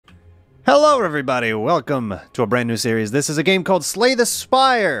Hello everybody, welcome to a brand new series. This is a game called Slay the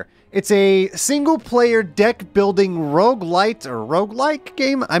Spire. It's a single-player deck-building roguelite or roguelike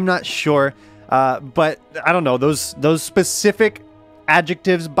game. I'm not sure, but I don't know, those specific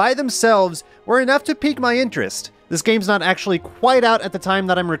adjectives by themselves were enough to pique my interest. This game's not actually quite out at the time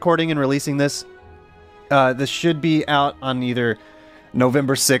that I'm recording and releasing this. This should be out on either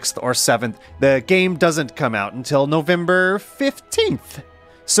November 6th or 7th. The game doesn't come out until November 15th.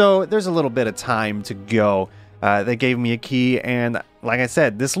 So there's a little bit of time to go. They gave me a key, and like I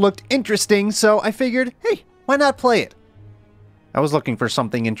said, this looked interesting, so I figured, hey, why not play it? I was looking for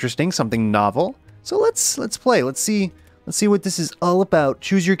something interesting, something novel. So let's play. Let's see what this is all about.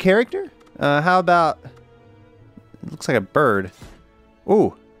 Choose your character? How about... It looks like a bird.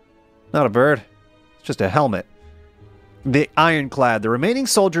 Ooh, not a bird. It's just a helmet. The Ironclad, the remaining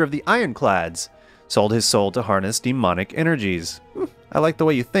soldier of the Ironclads, sold his soul to harness demonic energies. I like the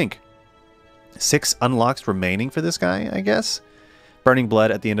way you think. 6 unlocks remaining for this guy, I guess. Burning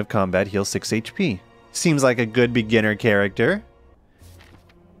blood at the end of combat heals 6 HP. Seems like a good beginner character.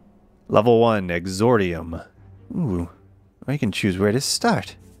 Level 1, Exordium. Ooh, I can choose where to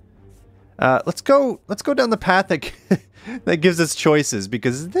start. Let's go down the path that that gives us choices,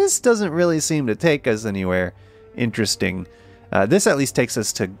 because this doesn't really seem to take us anywhere interesting. This at least takes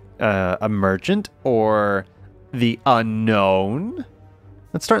us to a merchant or the unknown.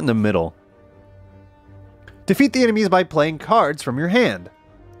 Let's start in the middle. Defeat the enemies by playing cards from your hand.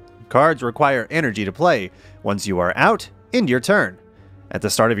 Cards require energy to play. Once you are out, end your turn. At the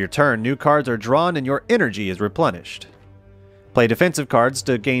start of your turn, new cards are drawn and your energy is replenished. Play defensive cards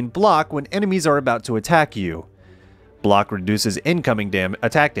to gain block when enemies are about to attack you. Block reduces incoming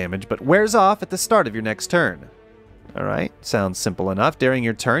attack damage, but wears off at the start of your next turn. Alright, sounds simple enough. During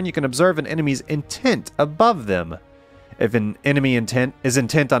your turn, you can observe an enemy's intent above them. If an enemy is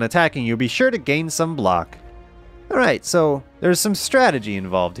intent on attacking you, be sure to gain some block. Alright, so there's some strategy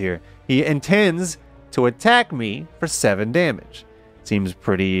involved here. He intends to attack me for 7 damage. Seems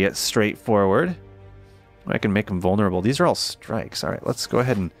pretty straightforward. I can make him vulnerable. These are all strikes. Alright, let's go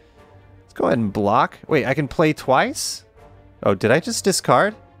ahead and block. Wait, I can play twice? Oh, did I just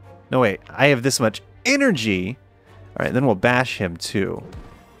discard? No, wait, I have this much energy. Alright, then we'll bash him too.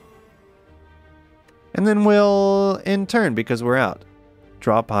 And then we'll end turn because we're out.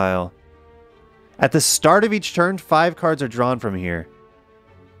 Draw pile. At the start of each turn, 5 cards are drawn from here.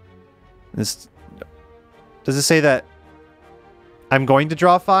 Does it say that I'm going to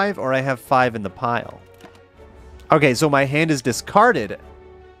draw 5 or I have 5 in the pile? Okay, so my hand is discarded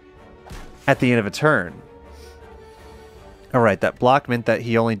at the end of a turn. Alright, that block meant that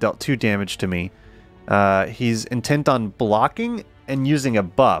he only dealt 2 damage to me. He's intent on blocking and using a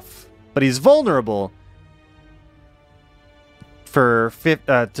buff, but he's vulnerable for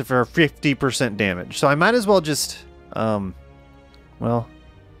 50% damage. So I might as well just, well,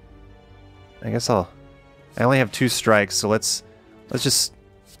 I guess I only have 2 strikes, so let's just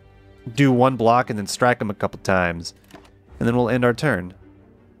do 1 block and then strike him a couple times, and then we'll end our turn.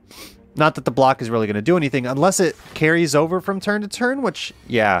 Not that the block is really going to do anything unless it carries over from turn to turn, which,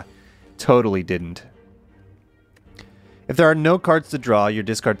 yeah, totally didn't. If there are no cards to draw, your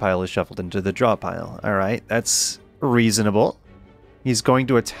discard pile is shuffled into the draw pile. Alright, that's reasonable. He's going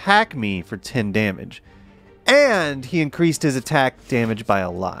to attack me for 10 damage. And he increased his attack damage by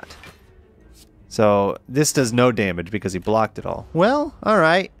a lot. So this does no damage because he blocked it all. Well,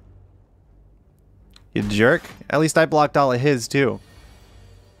 alright. You jerk. At least I blocked all of his too.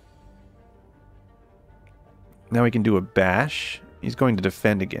 Now we can do a bash. He's going to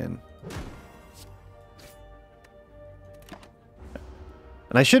defend again.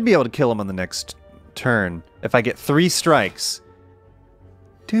 And I should be able to kill him on the next turn if I get 3 strikes.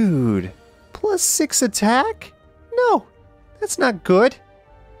 Dude, plus 6 attack? No, that's not good.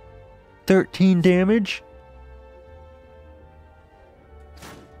 13 damage?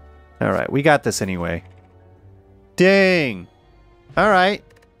 Alright, we got this anyway. Dang! Alright.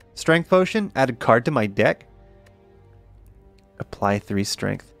 Strength potion, added card to my deck. Apply 3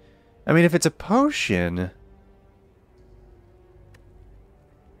 strength. I mean, if it's a potion...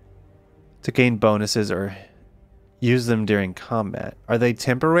 to gain bonuses or use them during combat. Are they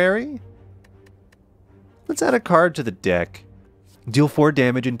temporary? Let's add a card to the deck. Deal 4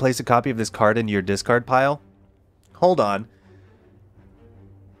 damage and place a copy of this card into your discard pile. Hold on.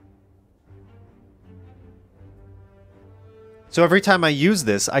 So every time I use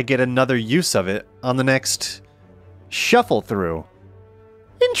this, I get another use of it on the next shuffle through.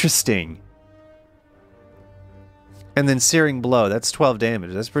 Interesting. And then Searing Blow, that's 12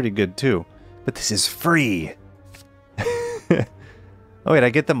 damage. That's pretty good too. But this is free. Oh wait, I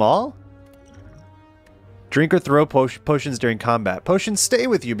get them all? Drink or throw potions during combat. Potions stay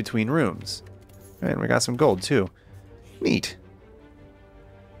with you between rooms. And we got some gold too. Neat.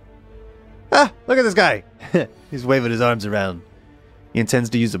 Ah, look at this guy. He's waving his arms around. He intends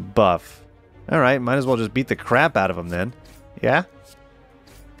to use a buff. Alright, might as well just beat the crap out of him then. Yeah?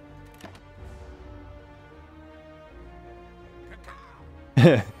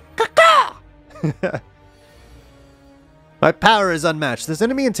 My power is unmatched. This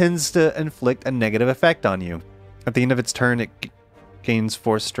enemy intends to inflict a negative effect on you. At the end of its turn, it gains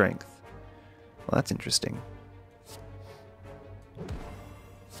 4 strength. Well, that's interesting.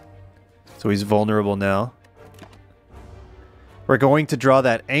 So he's vulnerable now. We're going to draw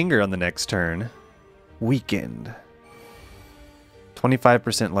that anger on the next turn. Weakened.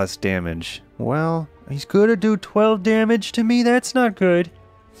 25% less damage. Well, he's gonna do 12 damage to me. That's not good.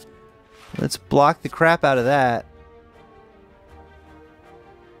 Let's block the crap out of that.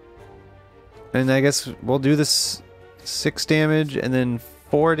 And I guess we'll do this 6 damage and then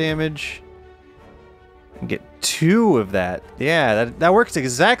 4 damage. And get 2 of that. Yeah, that works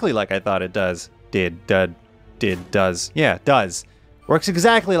exactly like I thought it does. Does. Yeah, does. Works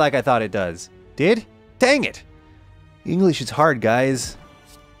exactly like I thought it does. Did? Dang it! English is hard, guys.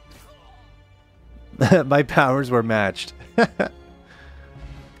 My powers were matched.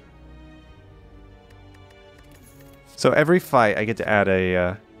 So every fight I get to add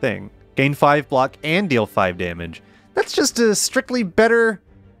a thing. Gain 5 block and deal 5 damage. That's just a strictly better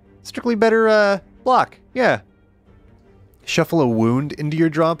block. Yeah. Shuffle a wound into your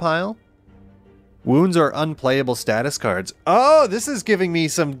draw pile. Wounds are unplayable status cards. Oh, this is giving me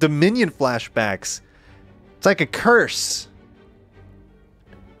some Dominion flashbacks. It's like a curse.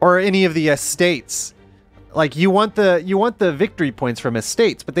 Or any of the estates. Like you want the victory points from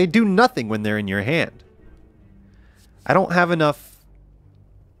estates, but they do nothing when they're in your hand. I don't have enough.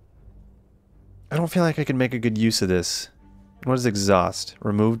 I don't feel like I can make a good use of this. What is exhaust?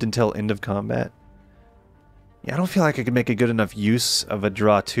 Removed until end of combat. Yeah, I don't feel like I can make a good enough use of a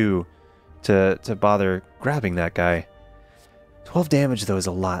draw 2 to bother grabbing that guy. 12 damage though is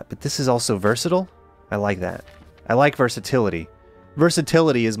a lot, but this is also versatile. I like that. I like versatility.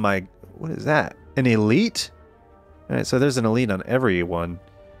 Versatility is my... What is that? An elite? Alright, so there's an elite on every one.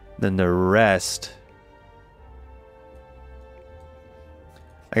 Then the rest...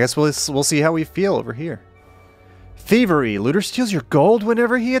 I guess we'll see how we feel over here. Thievery. Looter steals your gold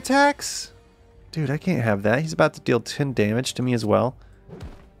whenever he attacks? Dude, I can't have that. He's about to deal 10 damage to me as well.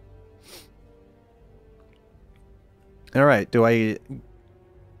 Alright, do I...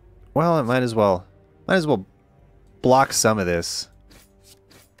 Well, I might as well block some of this.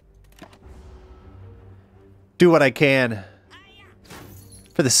 Do what I can.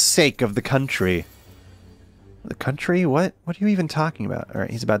 For the sake of the country. The country? What? What are you even talking about?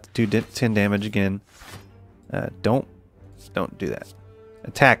 Alright, he's about to do 10 damage again. Don't do that.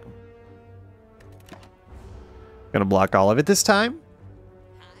 Attack. Gonna block all of it this time.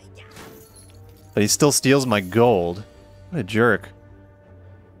 But he still steals my gold. What a jerk.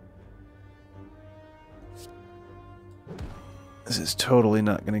 This is totally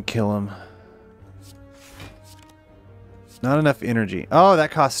not gonna kill him. Not enough energy. Oh, that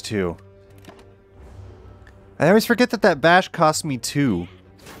costs 2. I always forget that that bash cost me 2.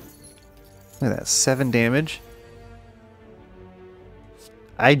 Look at that, 7 damage.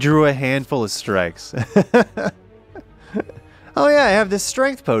 I drew a handful of strikes. Oh yeah, I have this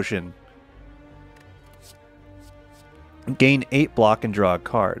strength potion. Gain 8 block and draw a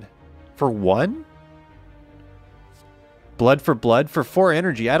card. For 1? Blood for 4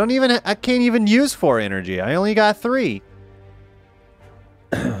 energy. I can't even use 4 energy. I only got 3.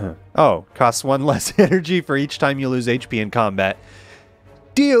 Oh, costs 1 less energy for each time you lose HP in combat.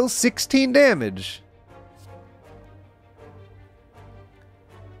 Deal 16 damage.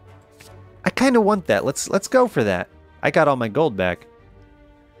 I kind of want that. Let's go for that. I got all my gold back.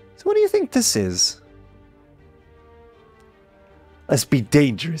 So what do you think this is? Let's be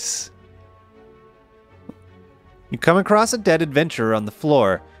dangerous. You come across a dead adventurer on the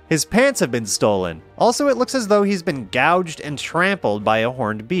floor. His pants have been stolen. Also, it looks as though he's been gouged and trampled by a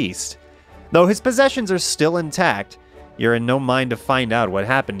horned beast. Though his possessions are still intact, you're in no mind to find out what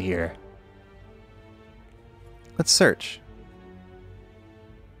happened here. Let's search.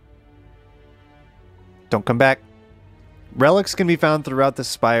 Don't come back. Relics can be found throughout the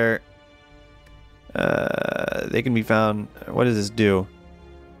spire. They can be found... What does this do?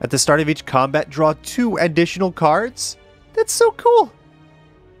 At the start of each combat, draw 2 additional cards? That's so cool!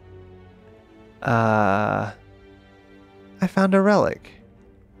 I found a relic.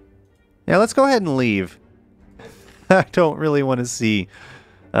 Yeah, let's go ahead and leave. I don't really want to see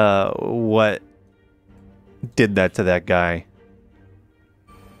what did that to that guy.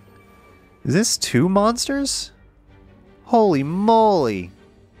 Is this 2 monsters? Holy moly.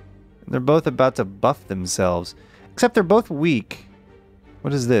 They're both about to buff themselves. Except they're both weak.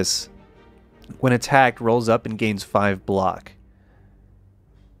 What is this? When attacked, rolls up and gains 5 block.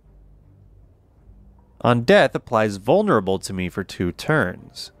 On death, applies vulnerable to me for 2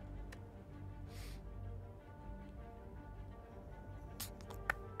 turns.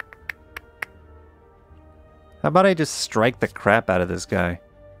 How about I just strike the crap out of this guy?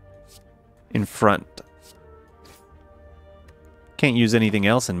 In front. Can't use anything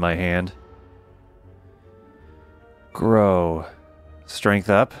else in my hand. Grow. Strength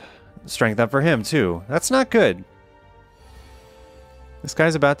up. Strength up for him, too. That's not good. This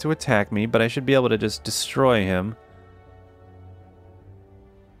guy's about to attack me, but I should be able to just destroy him.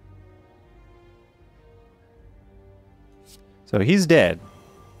 So he's dead.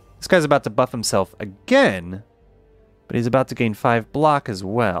 This guy's about to buff himself again, but he's about to gain 5 block as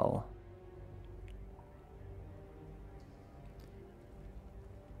well.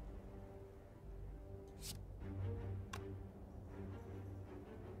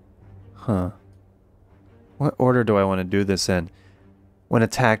 Huh. What order do I want to do this in? When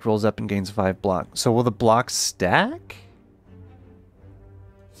attacked, rolls up and gains 5 block. So will the blocks stack?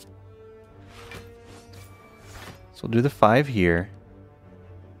 So we'll do the 5 here.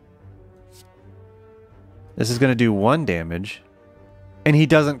 This is going to do 1 damage. And he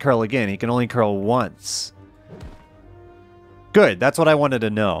doesn't curl again. He can only curl once. Good. That's what I wanted to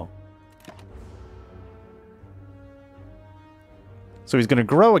know. So he's going to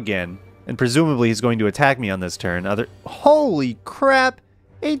grow again. And presumably he's going to attack me on this turn. Holy crap!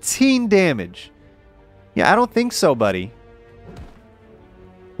 18 damage. Yeah, I don't think so, buddy.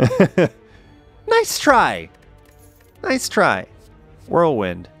 Nice try. Nice try.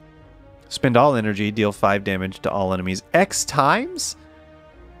 Whirlwind. Spend all energy, deal 5 damage to all enemies. X times?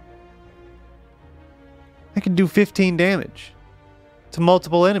 I can do 15 damage to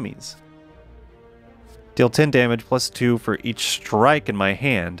multiple enemies. Deal 10 damage plus 2 for each strike in my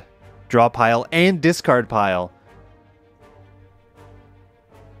hand. Draw pile and discard pile.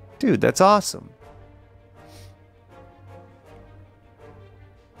 Dude, that's awesome.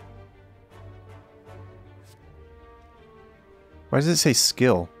 Why does it say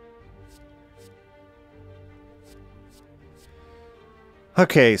skill?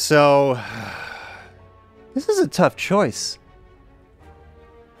 Okay, so this is a tough choice.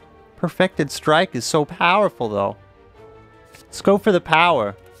 Perfected Strike is so powerful, though. Let's go for the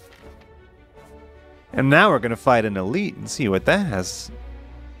power. And now we're going to fight an elite and see what that has.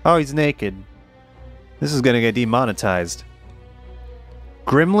 Oh, he's naked. This is going to get demonetized.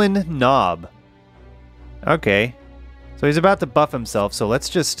 Gremlin Knob. Okay. So he's about to buff himself, so let's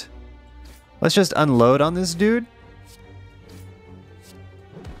just unload on this dude.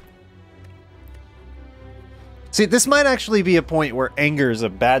 See, this might actually be a point where anger is a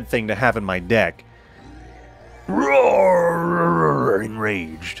bad thing to have in my deck. Roar!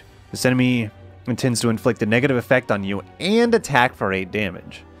 Enraged. This enemy intends to inflict a negative effect on you and attack for 8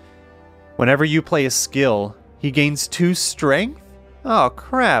 damage. Whenever you play a skill, he gains 2 strength? Oh,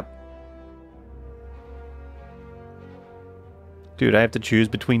 crap. Dude, I have to choose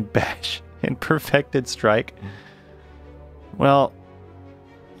between Bash and Perfected Strike. Well,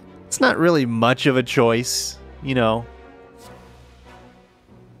 it's not really much of a choice, you know.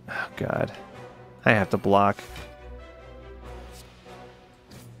 Oh, God. I have to block.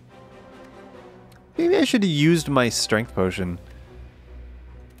 Maybe I should have used my strength potion.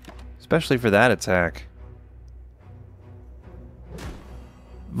 Especially for that attack.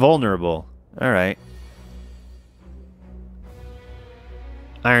 Vulnerable. Alright.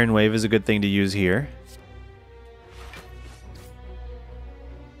 Iron Wave is a good thing to use here.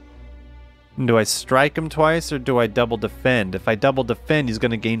 Do I strike him twice or do I double defend? If I double defend, he's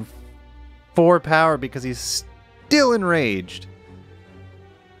going to gain 4 power because he's still enraged.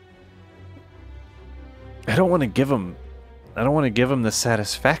 I don't want to give him the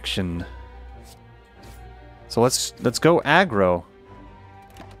satisfaction. So let's go aggro.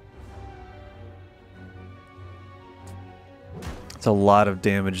 It's a lot of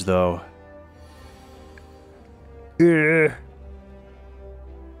damage though. Ugh.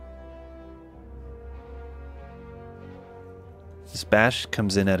 This bash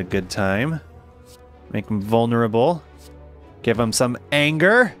comes in at a good time. Make him vulnerable. Give him some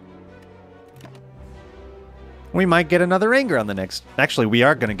anger. We might get another anger on the next... Actually, we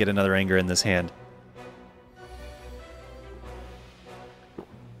are going to get another anger in this hand.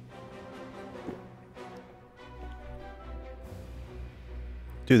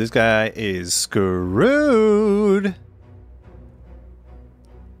 Dude, this guy is screwed.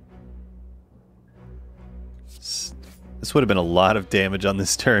 This would have been a lot of damage on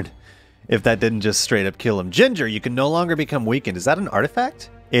this turn if that didn't just straight up kill him. Ginger, you can no longer become weakened. Is that an artifact?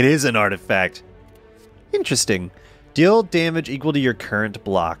 It is an artifact. Interesting. Deal damage equal to your current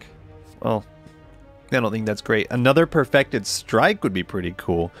block. Well, I don't think that's great. Another perfected strike would be pretty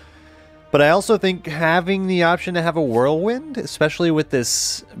cool. But I also think having the option to have a whirlwind, especially with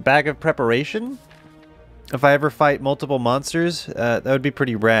this bag of preparation, if I ever fight multiple monsters, that would be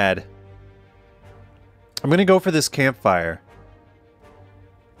pretty rad. I'm going to go for this campfire.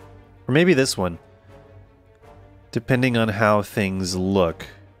 Or maybe this one. Depending on how things look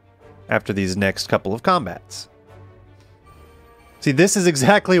after these next couple of combats. See, this is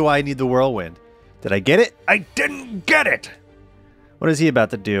exactly why I need the whirlwind. Did I get it? I didn't get it! What is he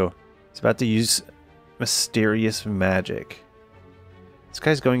about to do? He's about to use mysterious magic. This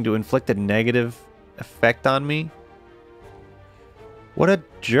guy's going to inflict a negative effect on me? What a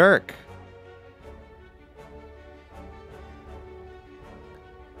jerk.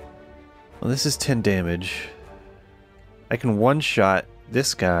 Well, this is 10 damage. I can one-shot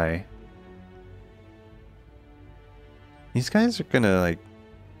this guy. These guys are gonna, like...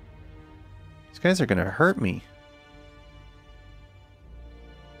 These guys are gonna hurt me.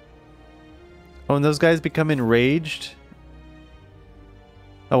 Oh, and those guys become enraged?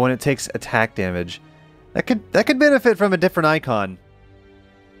 Oh, when it takes attack damage. That could benefit from a different icon.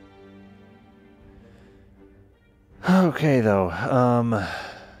 Okay, though.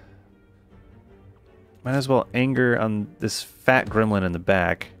 Might as well anger on this fat gremlin in the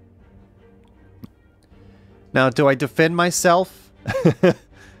back. Now, do I defend myself?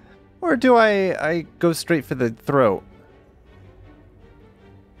 Or do I go straight for the throat?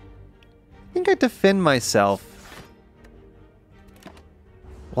 I think I defend myself.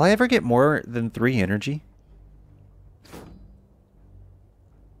 Will I ever get more than 3 energy?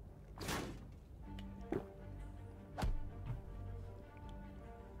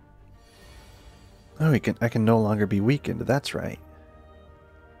 Oh, I can no longer be weakened. That's right.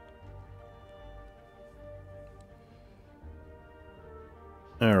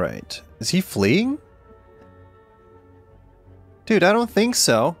 All right. Is he fleeing? Dude, I don't think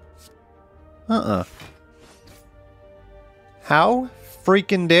so. How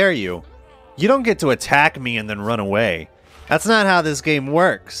freaking dare you? You don't get to attack me and then run away. That's not how this game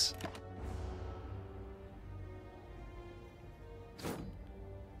works.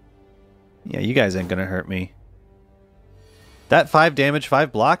 Yeah, you guys ain't gonna hurt me. That 5 damage, 5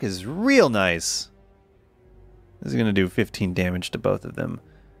 block is real nice. This is gonna do 15 damage to both of them.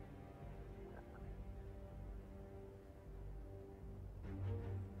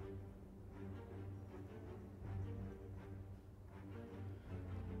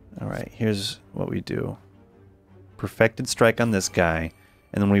 Alright, here's what we do. Perfected strike on this guy,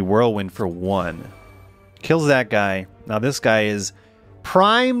 and then we whirlwind for 1. Kills that guy. Now this guy is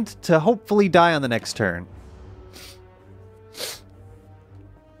primed to hopefully die on the next turn.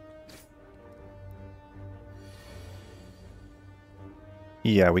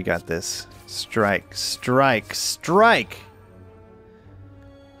 Yeah, we got this. Strike, strike, strike!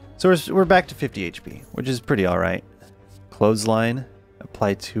 So we're back to 50 HP, which is pretty alright. Clothesline.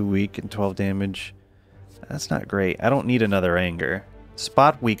 Apply 2 weak and 12 damage. That's not great. I don't need another anger.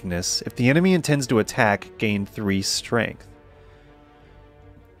 Spot weakness. If the enemy intends to attack, gain 3 strength.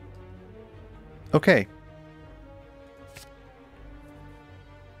 Okay.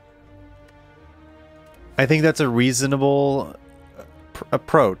 I think that's a reasonable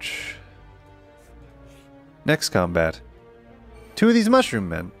approach. Next combat. 2 of these mushroom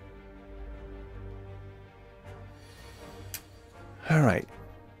men. Alright.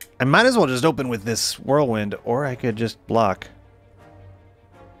 I might as well just open with this whirlwind, or I could just block.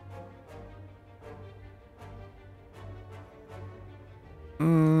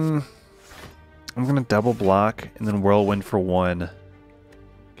 I'm gonna double block and then whirlwind for 1.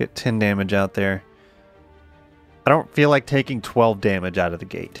 Get 10 damage out there. I don't feel like taking 12 damage out of the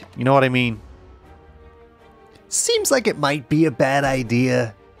gate. You know what I mean? Seems like it might be a bad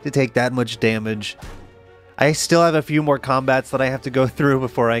idea to take that much damage. I still have a few more combats that I have to go through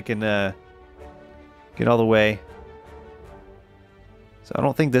before I can get all the way. So I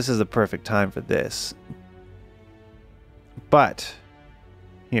don't think this is the perfect time for this. But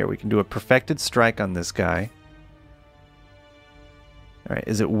here, we can do a perfected strike on this guy. Alright,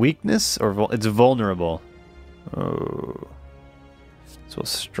 is it weakness or it's vulnerable? Oh. So we'll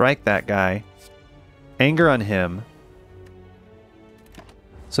strike that guy. Anger on him.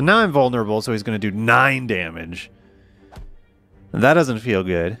 So now I'm vulnerable, so he's going to do 9 damage. That doesn't feel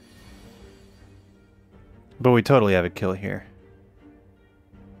good. But we totally have a kill here.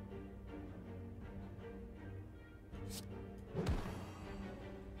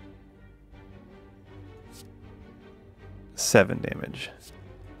 Seven damage.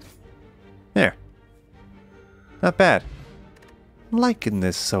 There. Not bad. I'm liking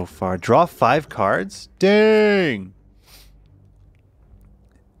this so far. Draw 5 cards? Dang!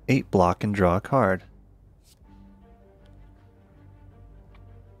 8 block and draw a card.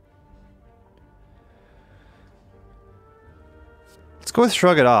 Let's go with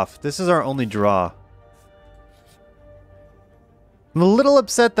Shrug It Off. This is our only draw. I'm a little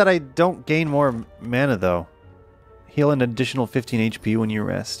upset that I don't gain more mana, though. Heal an additional 15 HP when you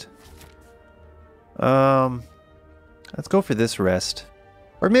rest. Let's go for this rest.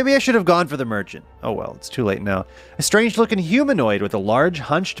 Or maybe I should have gone for the merchant. Oh well, it's too late now. A strange-looking humanoid with a large,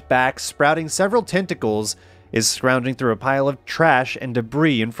 hunched back sprouting several tentacles is scrounging through a pile of trash and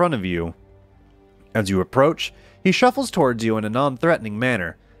debris in front of you. As you approach, he shuffles towards you in a non-threatening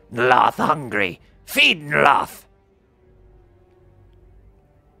manner. Nloth hungry. Feed Nloth.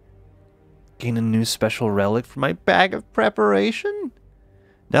 Gain a new special relic for my bag of preparation?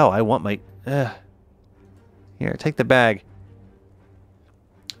 No, I want my... Here, take the bag.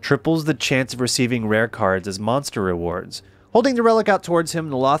 Triples the chance of receiving rare cards as monster rewards. Holding the relic out towards him,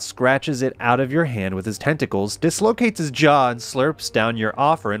 Nloth scratches it out of your hand with his tentacles, dislocates his jaw, and slurps down your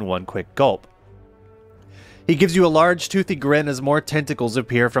offer in one quick gulp. He gives you a large, toothy grin as more tentacles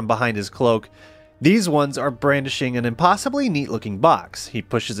appear from behind his cloak. These ones are brandishing an impossibly neat-looking box. He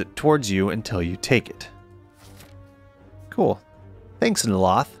pushes it towards you until you take it. Cool. Thanks,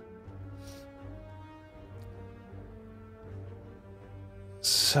 Nloth.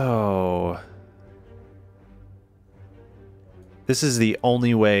 So... this is the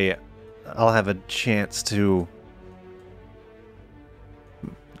only way I'll have a chance to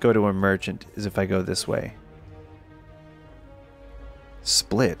go to a merchant, is if I go this way.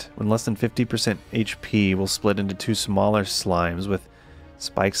 Split. When less than 50% HP, will split into 2 smaller slimes with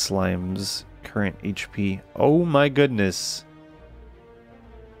Spike Slime's current HP. Oh my goodness.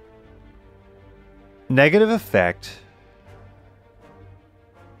 Negative effect.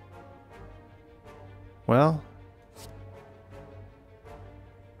 Well,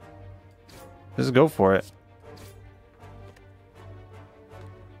 just go for it.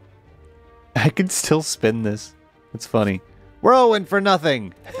 I could still spin this. It's funny. Whirlwind for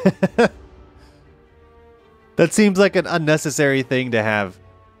nothing! That seems like an unnecessary thing to have.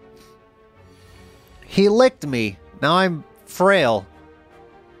 He licked me. Now I'm frail.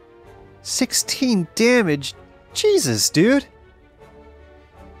 16 damage? Jesus, dude.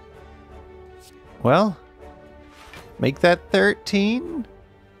 Well, make that 13.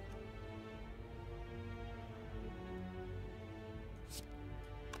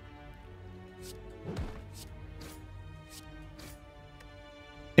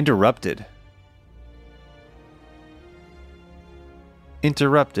 Interrupted.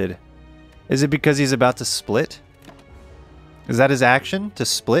 Interrupted. Is it because he's about to split? Is that his action? To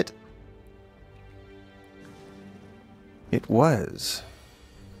split? It was.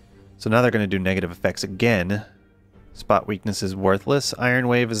 So now they're going to do negative effects again. Spot weakness is worthless. Iron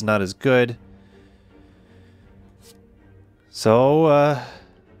Wave is not as good. So,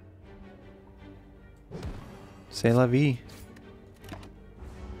 c'est la vie.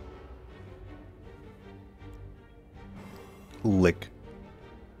 Lick.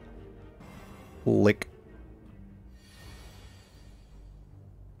 Lick.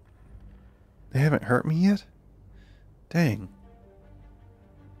 They haven't hurt me yet? Dang.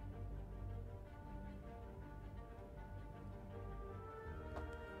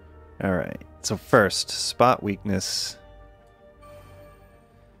 Alright, so first, spot weakness.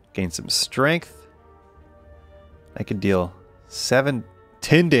 Gain some strength. I can deal 10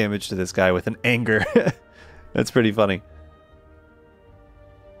 damage to this guy with an anger. That's pretty funny.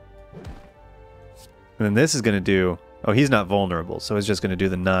 And then this is going to do... oh, he's not vulnerable, so it's just going to do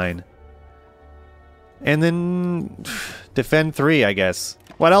the 9. And then... defend 3, I guess.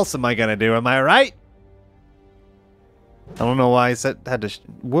 What else am I going to do? Am I right? I don't know why I had to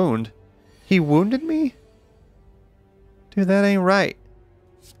wound. He wounded me? Dude, that ain't right.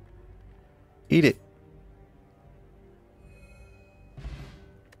 Eat it.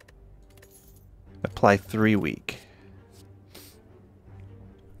 Apply 3 weak.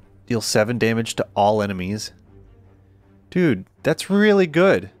 Deal 7 damage to all enemies. Dude, that's really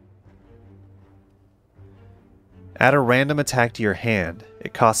good. Add a random attack to your hand.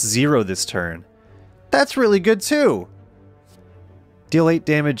 It costs 0 this turn. That's really good too. Deal 8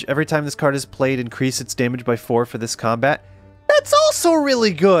 damage every time this card is played. Increase its damage by 4 for this combat. That's also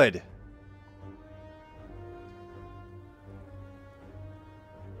really good.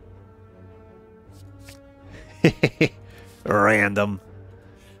 Random.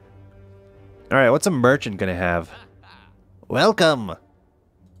 Alright, what's a merchant gonna have? Welcome!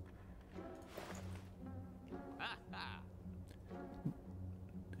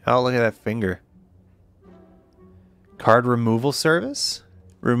 Oh, look at that finger. Card removal service?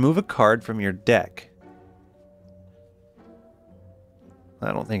 Remove a card from your deck.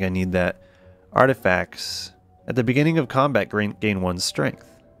 I don't think I need that. Artifacts. At the beginning of combat, gain 1 strength.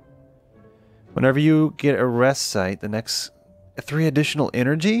 Whenever you get a rest site, the next 3 additional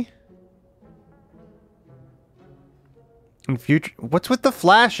energy? In future, what's with the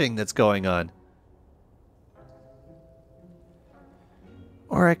flashing that's going on?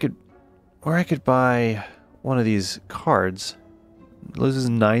 Or I could buy one of these cards. It loses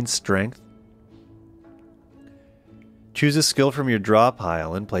 9 strength. Choose a skill from your draw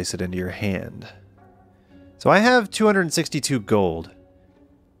pile and place it into your hand. So I have 262 gold.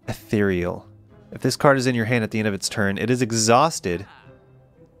 Ethereal. If this card is in your hand at the end of its turn, it is exhausted.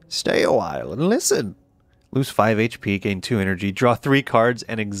 Stay a while and listen. Lose 5 HP, gain 2 energy, draw 3 cards,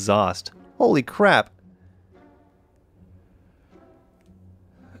 and exhaust. Holy crap.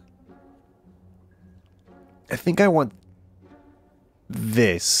 I think I want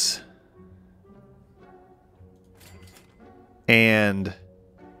this. And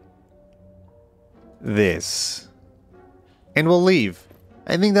this. And we'll leave.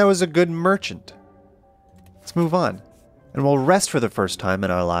 I think that was a good merchant. Let's move on. And we'll rest for the first time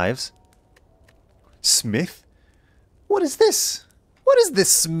in our lives. Smith? What is this? What is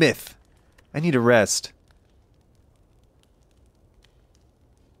this smith? I need a rest.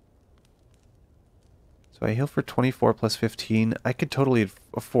 So I heal for 24 plus 15. I could totally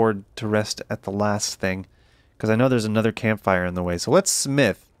afford to rest at the last thing. Because I know there's another campfire in the way. So let's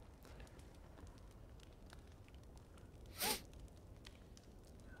smith.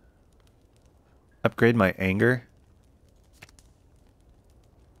 Upgrade my anger.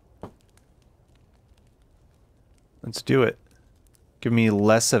 Let's do it. Give me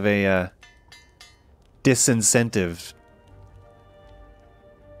less of a disincentive.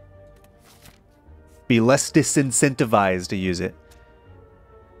 Be less disincentivized to use it.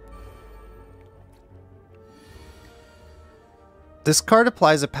 This card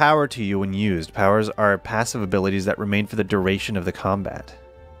applies a power to you when used. Powers are passive abilities that remain for the duration of the combat.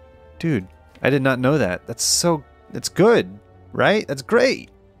 Dude, I did not know that. That's good, right? That's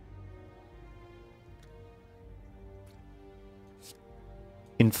great.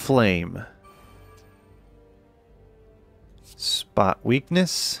 Inflame. Spot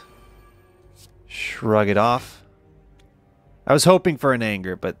weakness. Shrug it off. I was hoping for an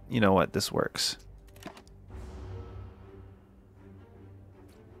anger, but you know what? This works.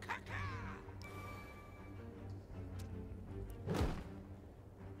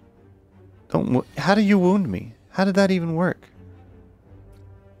 How do you wound me? How did that even work?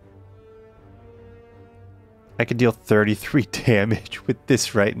 I could deal 33 damage with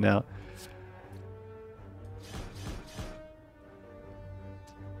this right now.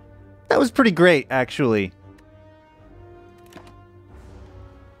 That was pretty great, actually.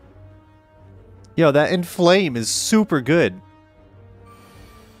 Yo, that inflame is super good.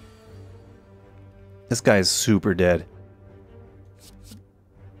 This guy is super dead.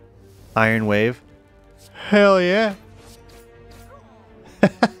 Iron Wave. Hell yeah.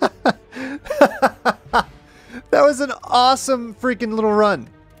 That was an awesome freaking little run.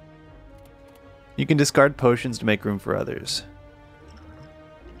 You can discard potions to make room for others.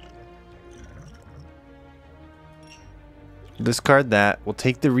 Discard that. We'll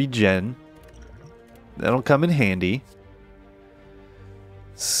take the regen. That'll come in handy.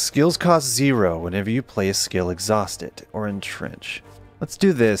 Skills cost 0 whenever you play a skill. Exhaust it or entrench. Let's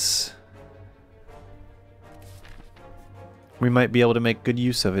do this. We might be able to make good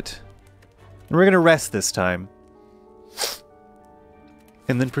use of it. And we're going to rest this time.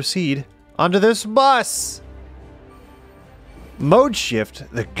 And then proceed onto this bus! Mode shift,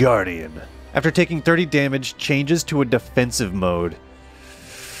 the Guardian. After taking 30 damage, changes to a defensive mode.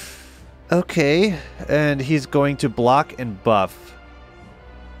 Okay, and he's going to block and buff.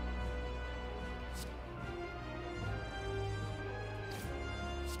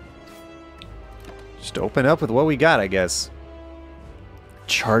 Just open up with what we got, I guess.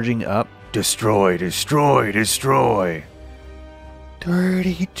 Charging up. Destroy, destroy, destroy.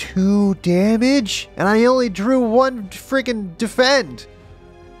 32 damage? And I only drew 1 freaking defend.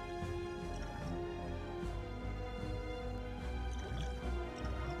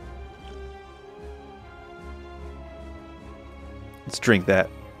 Let's drink that.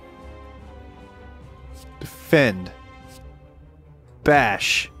 Defend.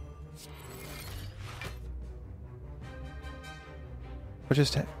 Bash. What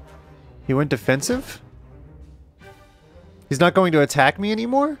just happened? He went defensive? He's not going to attack me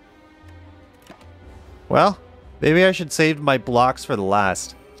anymore? Well, maybe I should save my blocks for the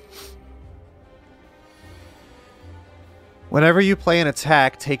last. Whenever you play an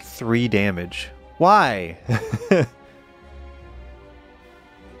attack, take 3 damage. Why?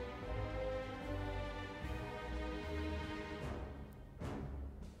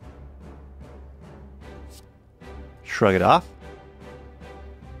 Shrug it off.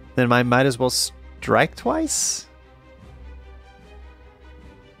 Then I might as well strike twice?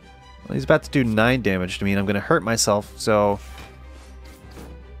 Well, he's about to do 9 damage to me, and I'm going to hurt myself, so...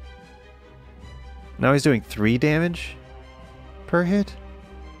 Now he's doing 3 damage per hit?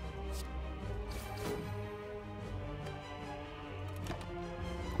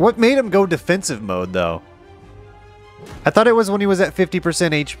 What made him go defensive mode, though? I thought it was when he was at 50%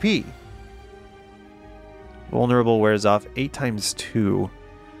 HP. Vulnerable wears off 8 times 2.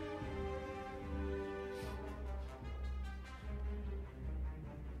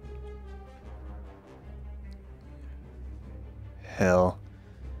 Hell.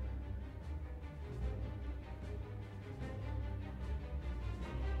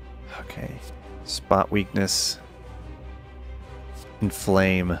 Okay. Spot weakness.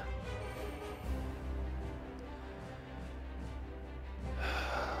 Inflame.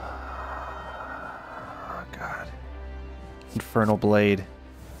 Oh, God. Infernal Blade.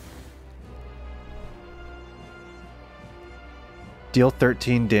 Deal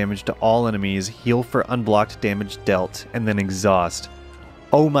 13 damage to all enemies, heal for unblocked damage dealt, and then exhaust.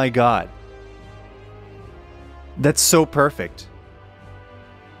 Oh my god. That's so perfect.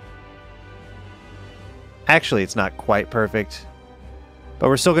 Actually, it's not quite perfect, but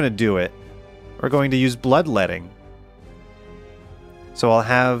we're still going to do it. We're going to use Bloodletting. So I'll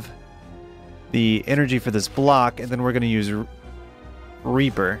have the energy for this block, and then we're going to use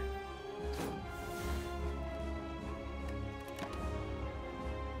Reaper.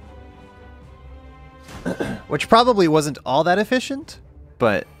 Which probably wasn't all that efficient,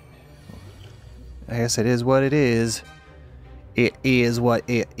 but I guess it is what it is. It is what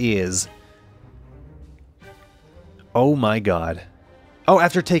it is. Oh my god. Oh,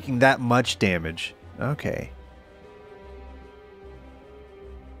 after taking that much damage. Okay.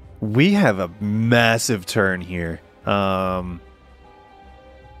 We have a massive turn here. How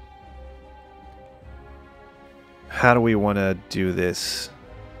do we want to do this?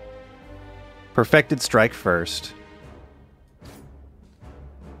 Perfected Strike first.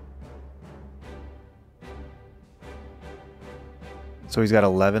 So he's got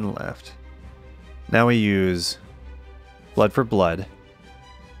 11 left. Now we use Blood for Blood.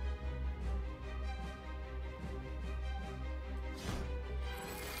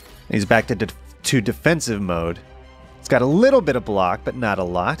 He's back to defensive mode. It's got a little bit of block, but not a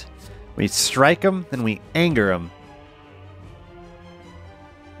lot. We strike him, then we anger him.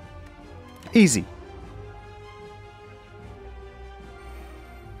 Easy.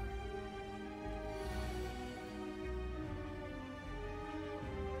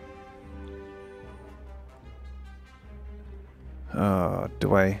 Oh,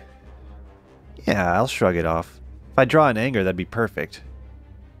 do I? Yeah, I'll shrug it off. If I draw an anger, that'd be perfect.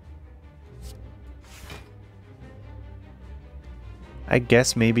 I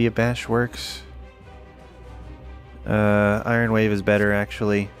guess maybe a bash works. Iron Wave is better,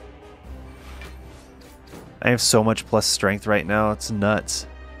 actually. I have so much plus strength right now, it's nuts.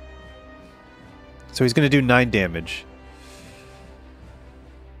 So he's going to do 9 damage.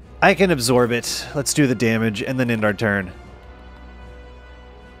 I can absorb it. Let's do the damage and then end our turn.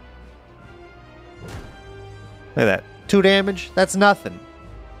 Look at that. 2 damage? That's nothing.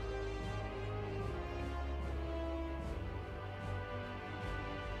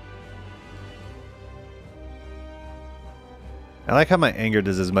 I like how my anger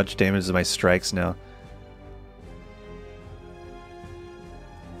does as much damage as my strikes now.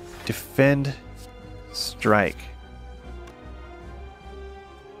 Defend, strike,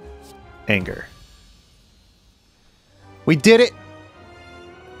 anger. We did it!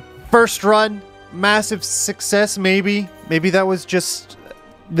 First run, massive success maybe. Maybe that was just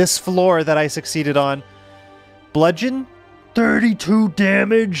this floor that I succeeded on. Bludgeon, 32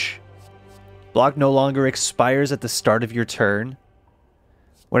 damage. Block no longer expires at the start of your turn.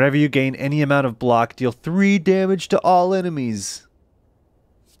 Whenever you gain any amount of block, deal 3 damage to all enemies.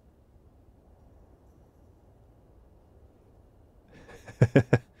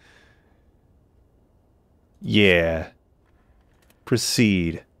 Yeah.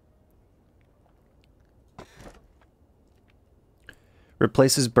 Proceed.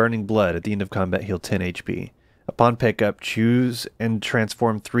 Replaces Burning Blood. At the end of combat, heal 10 HP. Upon pickup, choose and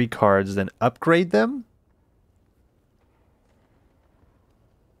transform 3 cards, then upgrade them?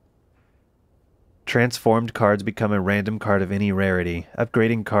 Transformed cards become a random card of any rarity.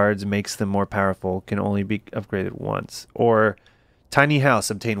 Upgrading cards makes them more powerful, can only be upgraded once. Or, Tiny House,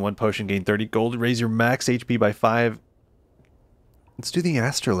 obtain 1 potion, gain 30 gold, raise your max HP by 5. Let's do the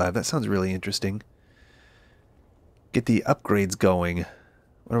Astrolab, that sounds really interesting. Get the upgrades going.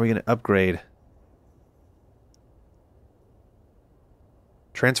 What are we going to upgrade?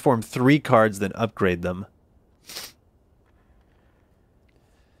 Transform 3 cards, then upgrade them.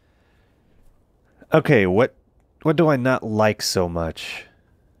 Okay, what do I not like so much?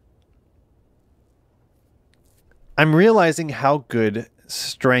 I'm realizing how good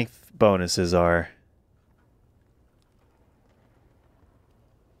strength bonuses are.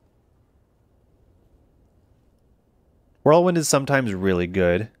 Whirlwind is sometimes really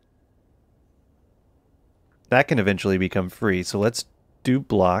good. That can eventually become free, so let's do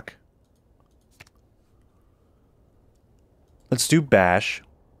block. Let's do bash.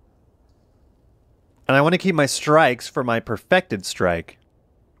 And I want to keep my strikes for my perfected strike.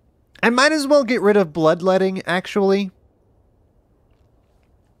 I might as well get rid of bloodletting, actually.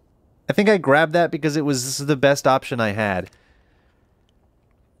 I think I grabbed that because it was the best option I had.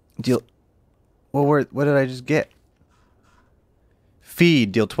 Deal... Well, what did I just get?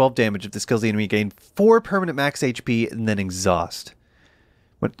 Feed. Deal 12 damage if this kills the enemy. Gain 4 permanent max HP and then exhaust.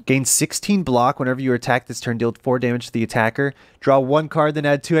 Gain 16 block whenever you attack this turn. Deal 4 damage to the attacker. Draw 1 card, then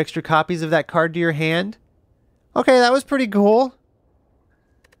add 2 extra copies of that card to your hand. Okay, that was pretty cool.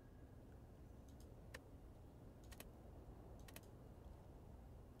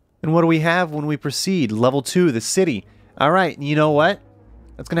 And what do we have when we proceed? Level 2, the city. Alright, you know what?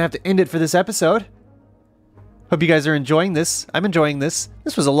 That's going to have to end it for this episode. Hope you guys are enjoying this. I'm enjoying this.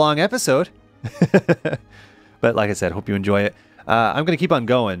 This was a long episode. But like I said, hope you enjoy it. I'm going to keep on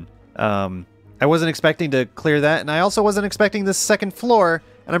going. I wasn't expecting to clear that, and I also wasn't expecting this second floor,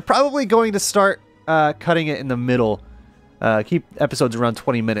 and I'm probably going to start cutting it in the middle. Keep episodes around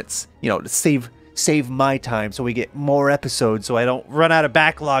 20 minutes, you know, to save my time so we get more episodes so I don't run out of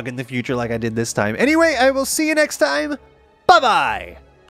backlog in the future like I did this time. Anyway, I will see you next time. Bye-bye!